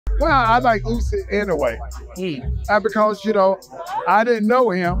Well, I like Usyk anyway, because I didn't know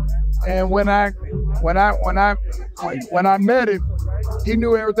him, and when I met him, he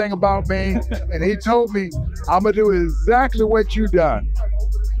knew everything about me, and he told me, "I'm gonna do exactly what you done.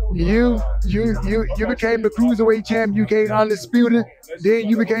 You became the cruiserweight champ. You came undisputed. Then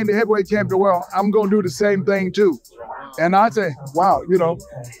you became the heavyweight champ of the world. I'm gonna do the same thing too." And I said, "Wow,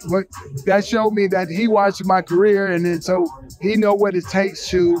 but that showed me that he watched my career, and then so he know what it takes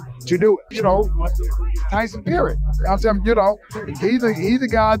to do it." Tyson Fury. I'm saying, he's a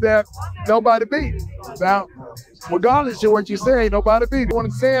guy that nobody beat. Now, regardless of what you say, nobody beat. I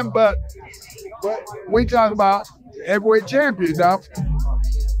want to say him, but we talk about heavyweight champions now.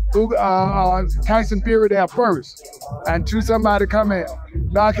 Tyson Fury there first, and somebody come in,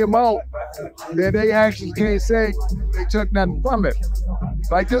 knock him out, then they actually can't say they took nothing from it.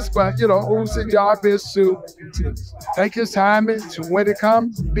 Like this, but Usyk's job is to take his time, and when it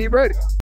comes, be ready.